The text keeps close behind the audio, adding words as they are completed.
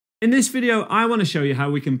In this video, I want to show you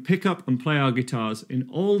how we can pick up and play our guitars in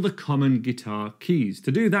all the common guitar keys.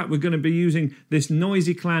 To do that, we're going to be using this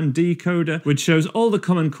Noisyclan Decoder, which shows all the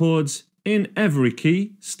common chords in every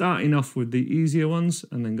key, starting off with the easier ones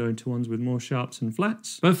and then going to ones with more sharps and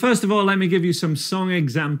flats. But first of all, let me give you some song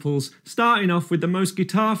examples, starting off with the most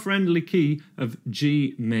guitar-friendly key of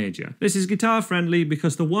G major. This is guitar-friendly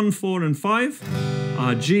because the 1, 4 and 5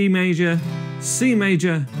 are G major, C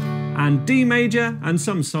major, and D major, and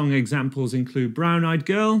some song examples include Brown Eyed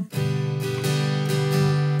Girl,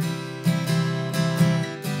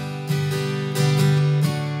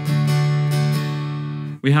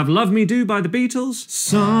 we have Love Me Do by the Beatles,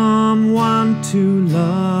 Someone to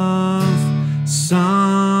Love,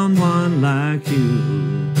 Someone Like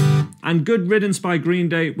You, and Good Riddance by Green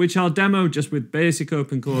Day, which I'll demo just with basic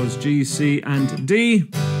open chords G, C and D.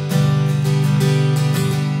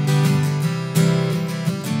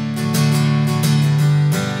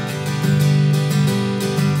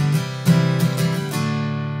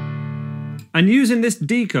 And using this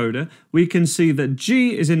decoder, we can see that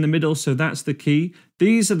G is in the middle, so that's the key.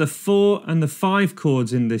 These are the 4 and the 5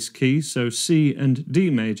 chords in this key, so C and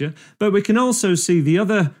D major. But we can also see the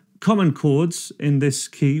other common chords in this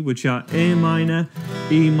key, which are A minor,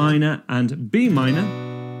 E minor, and B minor.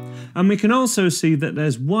 And we can also see that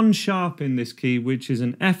there's one sharp in this key, which is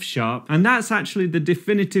an F sharp, and that's actually the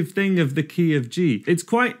definitive thing of the key of G. It's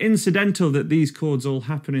quite incidental that these chords all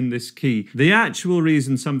happen in this key. The actual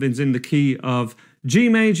reason something's in the key of G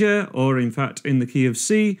major, or in fact in the key of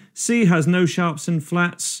C, C has no sharps and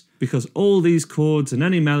flats, because all these chords and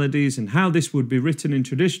any melodies and how this would be written in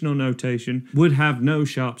traditional notation would have no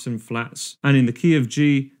sharps and flats. And in the key of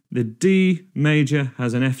G, the D major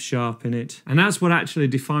has an F sharp in it, and that's what actually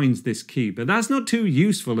defines this key. But that's not too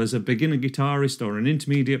useful as a beginner guitarist or an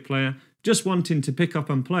intermediate player just wanting to pick up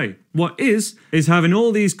and play. What is having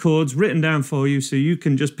all these chords written down for you so you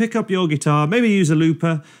can just pick up your guitar, maybe use a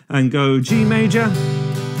looper and go G major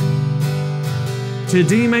to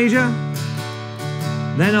D major,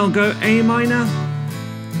 then I'll go A minor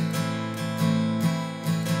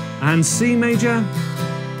and C major,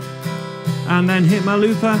 and then hit my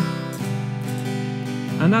looper,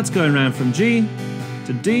 and that's going around from G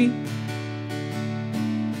to D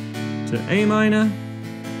to A minor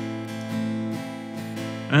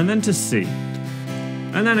and then to C,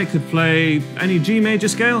 and then it could play any G major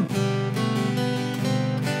scale,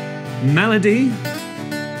 melody,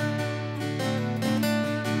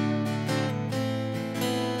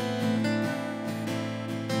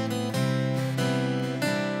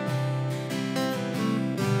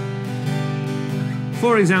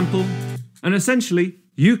 for example, and essentially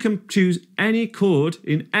you can choose any chord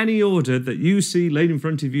in any order that you see laid in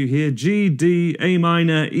front of you here, G, D, A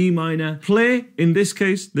minor, E minor. Play, in this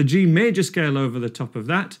case, the G major scale over the top of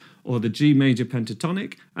that, or the G major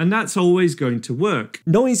pentatonic, and that's always going to work.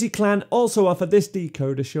 Noisyclan also offer this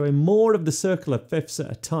decoder showing more of the circle of fifths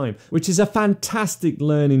at a time, which is a fantastic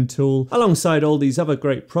learning tool alongside all these other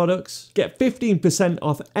great products. Get 15%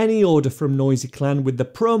 off any order from Noisyclan with the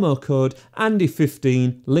promo code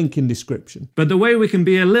Andy15, link in description. But the way we can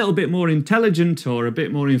be a little bit more intelligent or a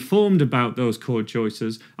bit more informed about those chord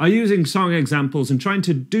choices are using song examples and trying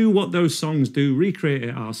to do what those songs do, recreate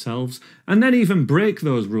it ourselves, and then even break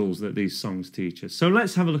those rules that these songs teach us. So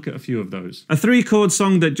let's have a look at a few of those. A 3-chord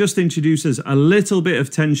song that just introduces a little bit of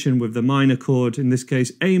tension with the minor chord, in this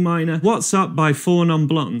case A minor. What's Up by 4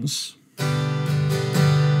 Non-Blondes.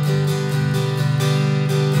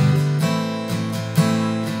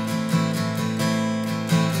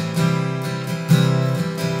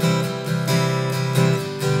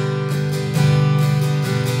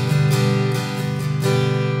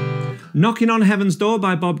 Knocking on Heaven's Door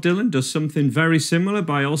by Bob Dylan does something very similar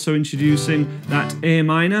by also introducing that A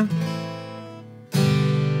minor.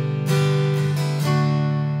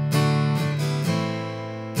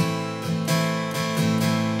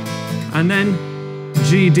 And then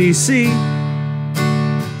G, D, C.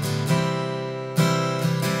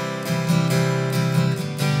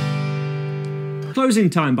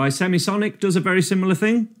 Closing Time by Semisonic does a very similar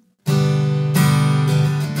thing.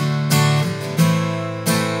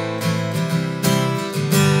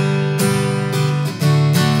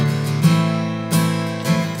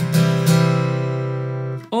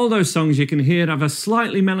 All those songs you can hear have a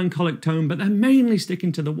slightly melancholic tone, but they're mainly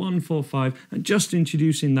sticking to the 1, 4, 5 and just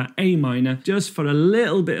introducing that A minor just for a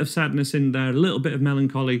little bit of sadness in there, a little bit of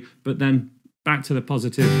melancholy, but then back to the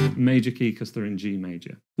positive major key because they're in G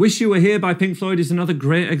major. Wish You Were Here by Pink Floyd is another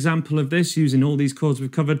great example of this, using all these chords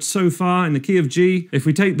we've covered so far in the key of G. If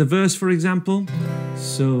we take the verse, for example,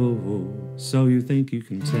 so you think you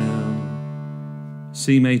can tell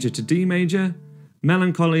C major to D major,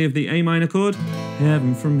 melancholy of the A minor chord,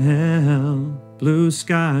 heaven from hell, blue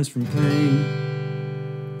skies from pain.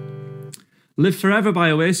 Live Forever by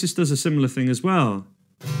Oasis does a similar thing as well.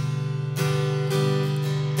 I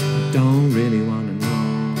don't really want to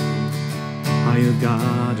know how your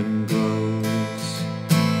garden grows,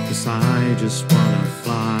 'cause I just want to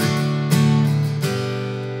fly.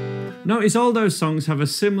 Notice all those songs have a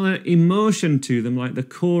similar emotion to them, like the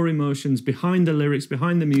core emotions behind the lyrics,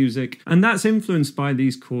 behind the music, and that's influenced by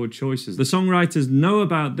these chord choices. The songwriters know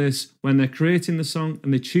about this when they're creating the song,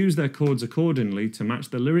 and they choose their chords accordingly to match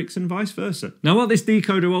the lyrics and vice versa. Now, what this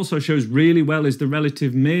decoder also shows really well is the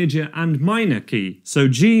relative major and minor key. So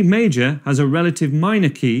G major has a relative minor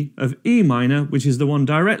key of E minor, which is the one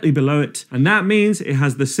directly below it, and that means it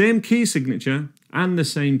has the same key signature and the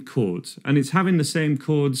same chords, and it's having the same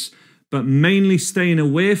chords but mainly staying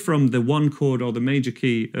away from the one chord or the major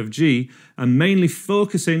key of G, and mainly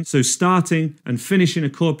focusing, so starting and finishing a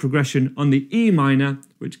chord progression on the E minor,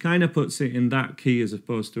 which kind of puts it in that key as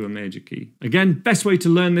opposed to a major key. Again, best way to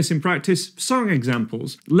learn this in practice, song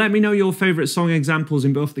examples. Let me know your favourite song examples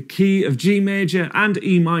in both the key of G major and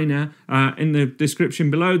E minor in the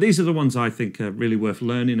description below. These are the ones I think are really worth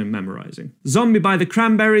learning and memorising. Zombie by the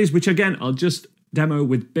Cranberries, which again, I'll just demo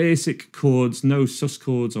with basic chords, no sus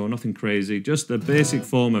chords or nothing crazy, just the basic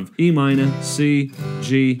form of E minor, C,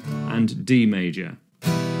 G, and D major.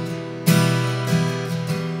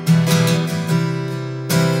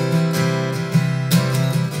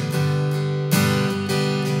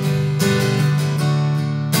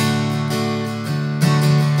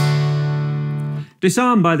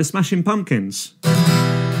 Disarm by the Smashing Pumpkins.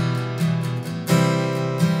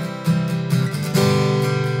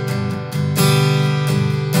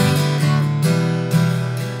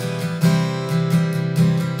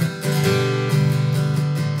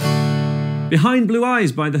 Behind Blue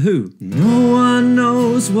Eyes by The Who. No one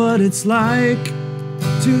knows what it's like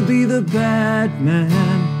to be the bad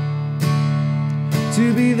man,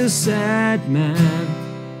 to be the sad man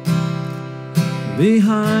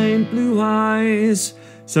behind blue eyes.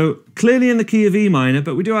 So clearly in the key of E minor,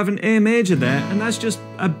 but we do have an A major there, and that's just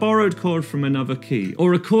a borrowed chord from another key,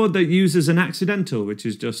 or a chord that uses an accidental, which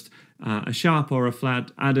is just a sharp or a flat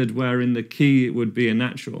added where in the key it would be a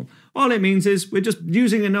natural. All it means is we're just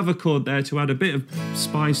using another chord there to add a bit of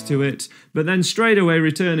spice to it, but then straight away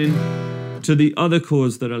returning to the other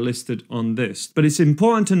chords that are listed on this. But it's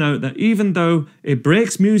important to note that even though it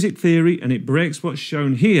breaks music theory and it breaks what's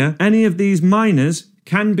shown here, any of these minors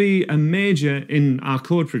can be a major in our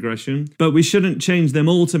chord progression, but we shouldn't change them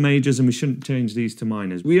all to majors and we shouldn't change these to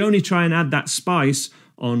minors. We only try and add that spice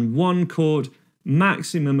on one chord.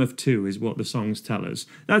 Maximum of 2 is what the songs tell us.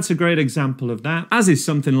 That's a great example of that, as is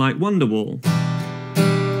something like Wonderwall.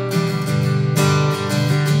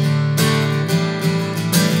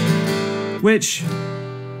 Which,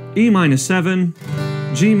 E minor 7,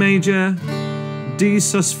 G major, D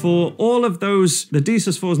sus 4, all of those, the D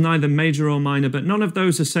sus 4 is neither major or minor, but none of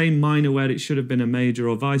those are saying minor where it should have been a major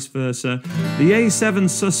or vice versa. The A7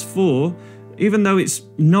 sus 4, even though it's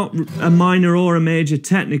not a minor or a major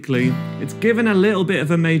technically, it's given a little bit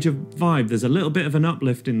of a major vibe. There's a little bit of an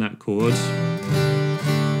uplift in that chord.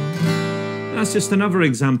 That's just another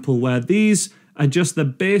example where these are just the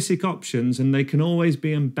basic options and they can always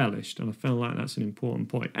be embellished, and I feel like that's an important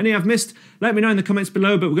point. Any I've missed, let me know in the comments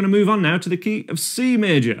below, but we're going to move on now to the key of C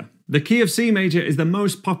major. The key of C major is the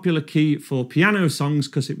most popular key for piano songs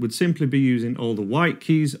because it would simply be using all the white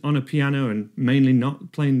keys on a piano and mainly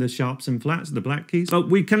not playing the sharps and flats, the black keys. But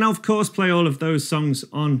we can of course play all of those songs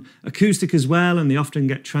on acoustic as well, and they often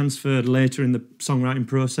get transferred later in the songwriting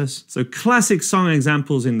process. So classic song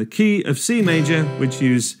examples in the key of C major, which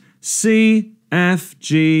use C, F,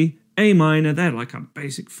 G, A minor. They're like our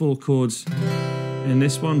basic 4 chords. And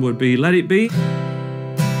this one would be Let It Be.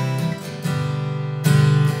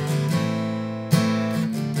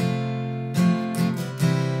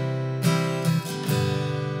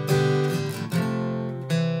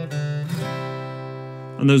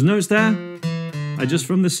 And those notes there are just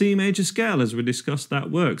from the C major scale, as we discussed that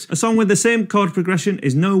works. A song with the same chord progression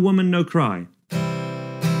is No Woman, No Cry.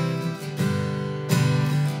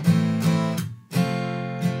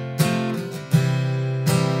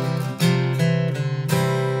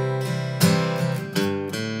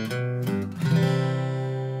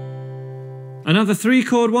 Another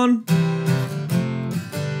 3-chord one,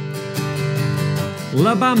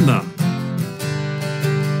 La Bamba,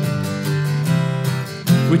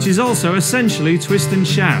 which is also essentially Twist and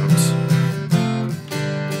Shout.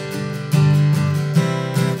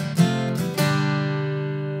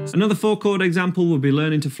 Another 4-chord example will be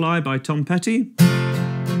Learning to Fly by Tom Petty.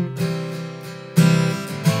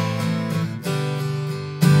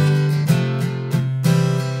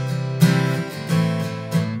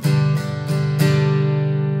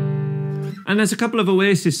 And there's a couple of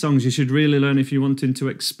Oasis songs you should really learn if you're wanting to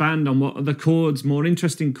expand on what other chords, more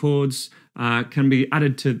interesting chords, can be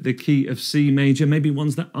added to the key of C major. Maybe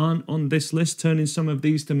ones that aren't on this list, turning some of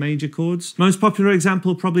these to major chords. Most popular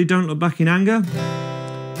example, probably Don't Look Back in Anger.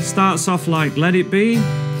 Starts off like Let It Be,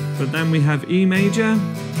 but then we have E major.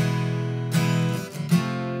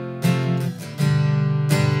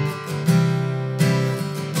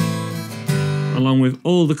 Along with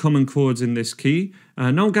all the common chords in this key.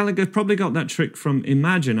 Noel Gallagher probably got that trick from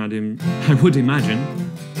Imagine, I would imagine.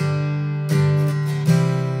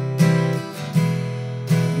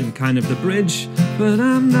 In kind of the bridge, but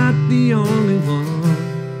I'm not the only one.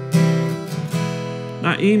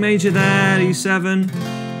 That E major there,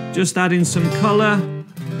 E7, just adding some colour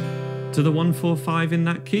to the 1-4-5 in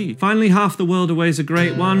that key. Finally, Half the World Away is a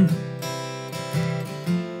great one.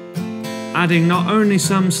 Adding not only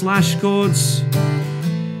some slash chords,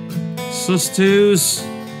 sus2s,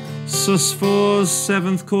 sus4s,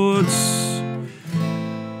 7th chords,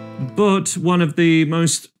 but one of the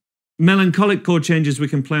most melancholic chord changes we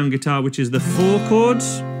can play on guitar, which is the 4 chord,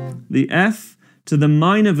 the F, to the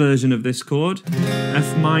minor version of this chord,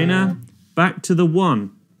 F minor, back to the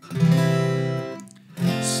 1.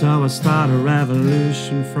 So I start a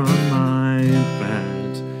revolution from my bed.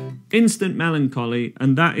 Instant melancholy,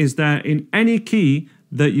 and that is there in any key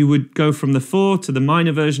that you would go from the 4 to the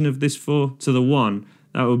minor version of this 4 to the 1.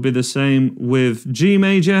 That would be the same with G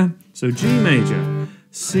major, so G major,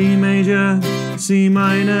 C major, C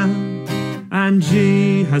minor, and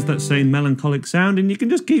G has that same melancholic sound, and you can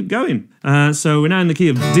just keep going. So we're now in the key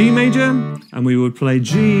of D major, and we would play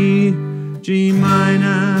G, G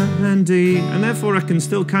minor, and D, and therefore I can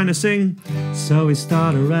still kind of sing, so we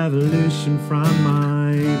start a revolution from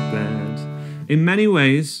my bed. In many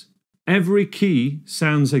ways, every key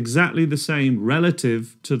sounds exactly the same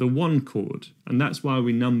relative to the 1 chord, and that's why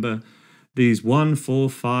we number these 1, 4,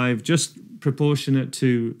 5, just proportionate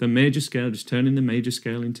to the major scale, just turning the major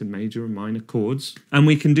scale into major and minor chords. And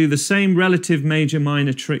we can do the same relative major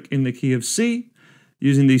minor trick in the key of C.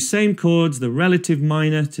 Using these same chords, the relative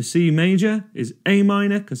minor to C major is A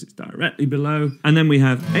minor because it's directly below. And then we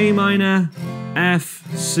have A minor, F,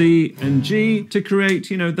 C, and G to create,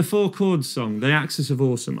 you know, the 4 chords song, the Axis of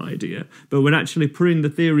Awesome idea. But we're actually putting the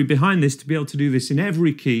theory behind this to be able to do this in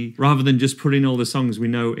every key rather than just putting all the songs we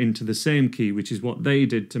know into the same key, which is what they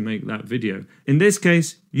did to make that video. In this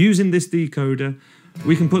case, using this decoder,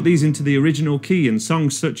 we can put these into the original key in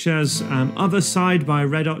songs such as Other Side by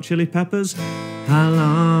Red Hot Chili Peppers. How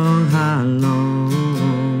long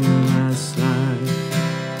last night?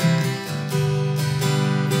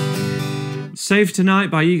 Save Tonight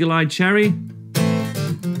by Eagle Eyed Cherry.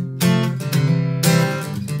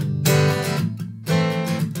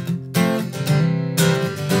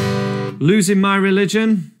 Losing My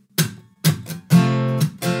Religion.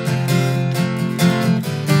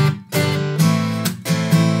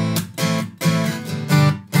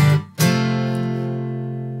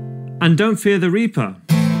 And Don't Fear the Reaper.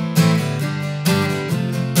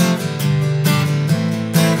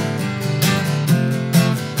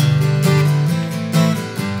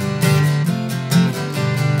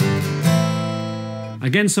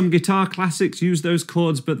 Again, some guitar classics use those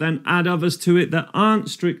chords, but then add others to it that aren't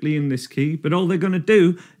strictly in this key, but all they're going to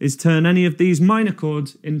do is turn any of these minor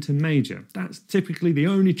chords into major. That's typically the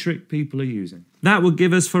only trick people are using. That would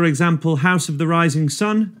give us, for example, House of the Rising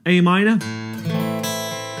Sun, A minor,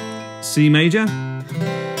 C major.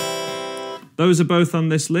 Those are both on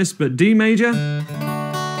this list, but D major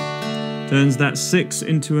turns that 6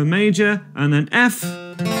 into a major, and then F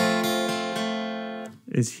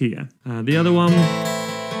is here. The other one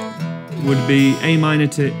would be A minor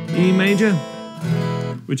to E major,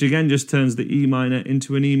 which again just turns the E minor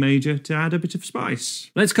into an E major to add a bit of spice.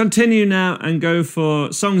 Let's continue now and go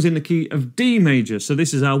for songs in the key of D major. So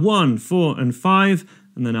this is our 1, 4, and 5.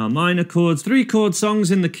 And then our minor chords. 3 chord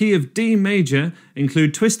songs in the key of D major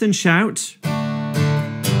include Twist and Shout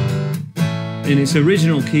in its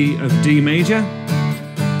original key of D major,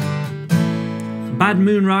 Bad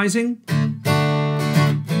Moon Rising,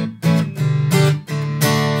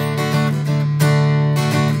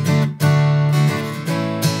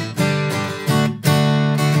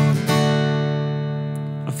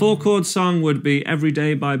 a 4 chord song would be Every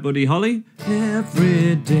Day by Buddy Holly.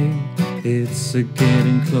 Every day it's a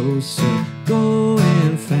getting closer,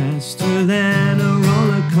 going faster than a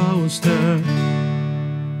roller coaster.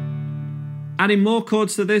 Adding more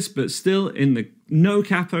chords to this, but still in the no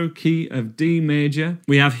capo key of D major,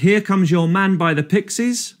 we have Here Comes Your Man by the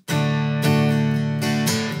Pixies.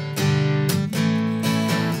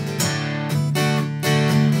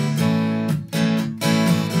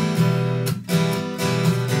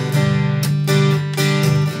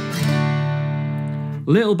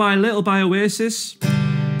 Little by Oasis.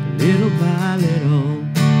 Little by little,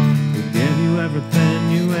 we gave you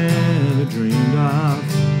everything you ever dreamed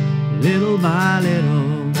of. Little by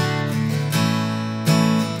little.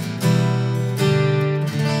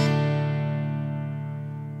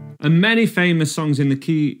 And many famous songs in the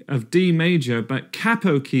key of D major, but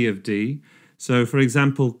capo key of D. So for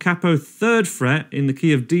example, capo 3rd fret in the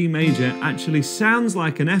key of D major actually sounds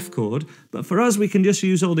like an F chord, but for us we can just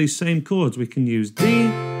use all these same chords. We can use D,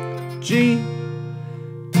 G,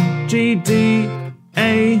 G, D,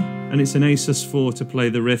 A, and it's an A sus4 to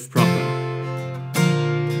play the riff proper.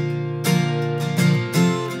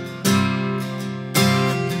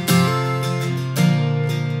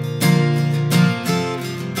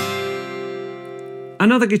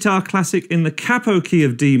 Another guitar classic in the capo key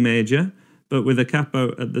of D major, but with a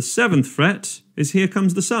capo at the 7th fret, is Here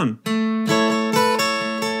Comes the Sun.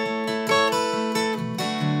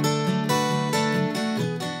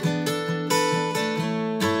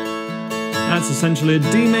 That's essentially a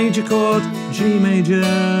D major chord, G major,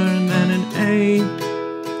 and then an A.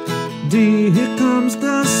 D, here comes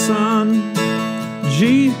the sun.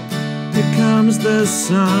 G, here comes the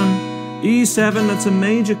sun. E7, that's a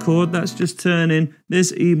major chord, that's just turning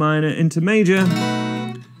this E minor into major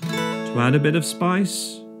to add a bit of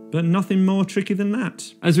spice, but nothing more tricky than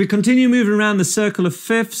that. As we continue moving around the circle of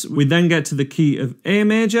fifths, we then get to the key of A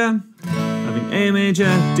major, having A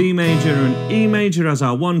major, D major and E major as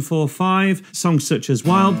our 1, 4, 5. Songs such as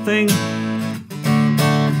Wild Thing,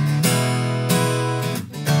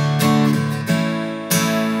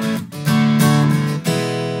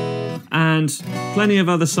 and plenty of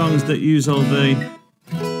other songs that use all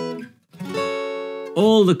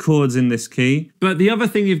the chords in this key. But the other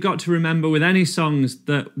thing you've got to remember with any songs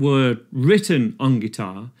that were written on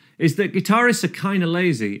guitar is that guitarists are kind of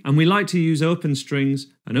lazy, and we like to use open strings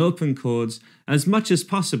and open chords as much as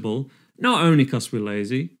possible, not only because we're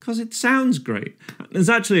lazy, because it sounds great. There's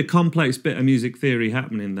actually a complex bit of music theory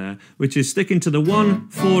happening there, which is sticking to the 1,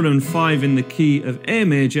 4 and 5 in the key of A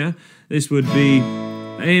major. This would be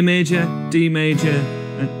A major, D major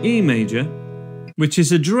and E major, which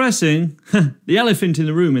is addressing the elephant in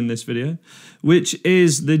the room in this video, which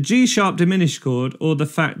is the G sharp diminished chord, or the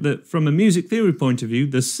fact that from a music theory point of view,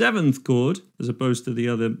 the 7th chord, as opposed to the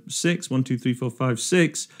other 6, 1, 2, 3, 4, 5,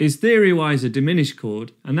 6, is theory-wise a diminished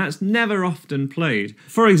chord, and that's never often played.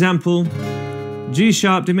 For example, G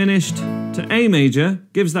sharp diminished to A major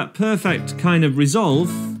gives that perfect kind of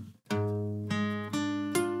resolve,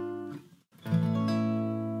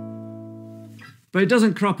 but it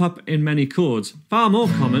doesn't crop up in many chords. Far more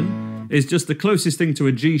common is just the closest thing to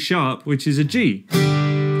a G sharp, which is a G.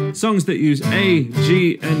 Songs that use A,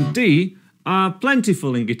 G and D are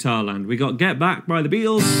plentiful in guitar land. We got Get Back by the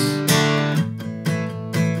Beatles,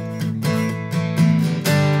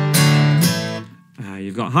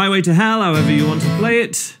 you've got Highway to Hell, however you want to play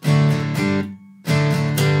it,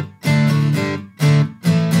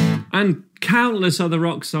 and countless other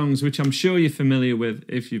rock songs which I'm sure you're familiar with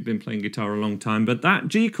if you've been playing guitar a long time, but that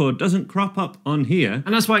G chord doesn't crop up on here,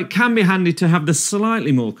 and that's why it can be handy to have the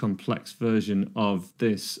slightly more complex version of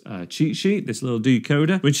this cheat sheet, this little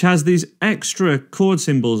decoder, which has these extra chord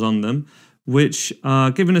symbols on them, which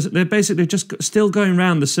are giving us, they're basically just still going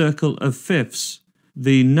around the circle of fifths.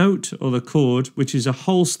 The note or the chord, which is a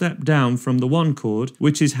whole step down from the 1 chord,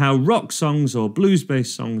 which is how rock songs or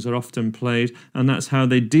blues-based songs are often played, and that's how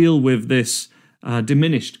they deal with this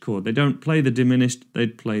diminished chord. They don't play the diminished,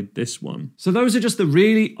 they'd play this one. So those are just the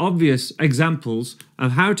really obvious examples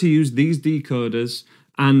of how to use these decoders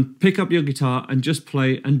and pick up your guitar and just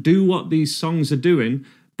play and do what these songs are doing,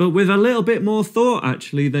 but with a little bit more thought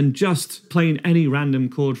actually than just playing any random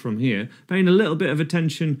chord from here, paying a little bit of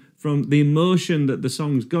attention from the emotion that the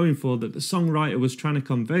song's going for, that the songwriter was trying to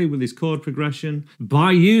convey with his chord progression,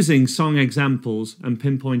 by using song examples and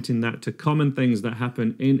pinpointing that to common things that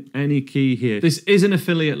happen in any key here. This is an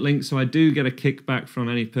affiliate link, so I do get a kickback from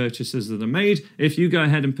any purchases that are made. If you go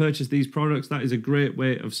ahead and purchase these products, that is a great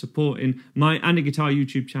way of supporting my Andy Guitar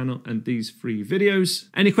YouTube channel and these free videos.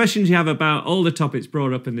 Any questions you have about all the topics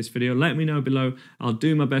brought up in this video, let me know below. I'll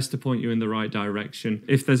do my best to point you in the right direction.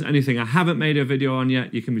 If there's anything I haven't made a video on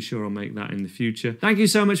yet, you can be sure I'll make that in the future. Thank you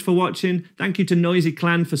so much for watching. Thank you to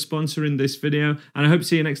Noisyclan for sponsoring this video, and I hope to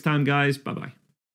see you next time, guys. Bye bye.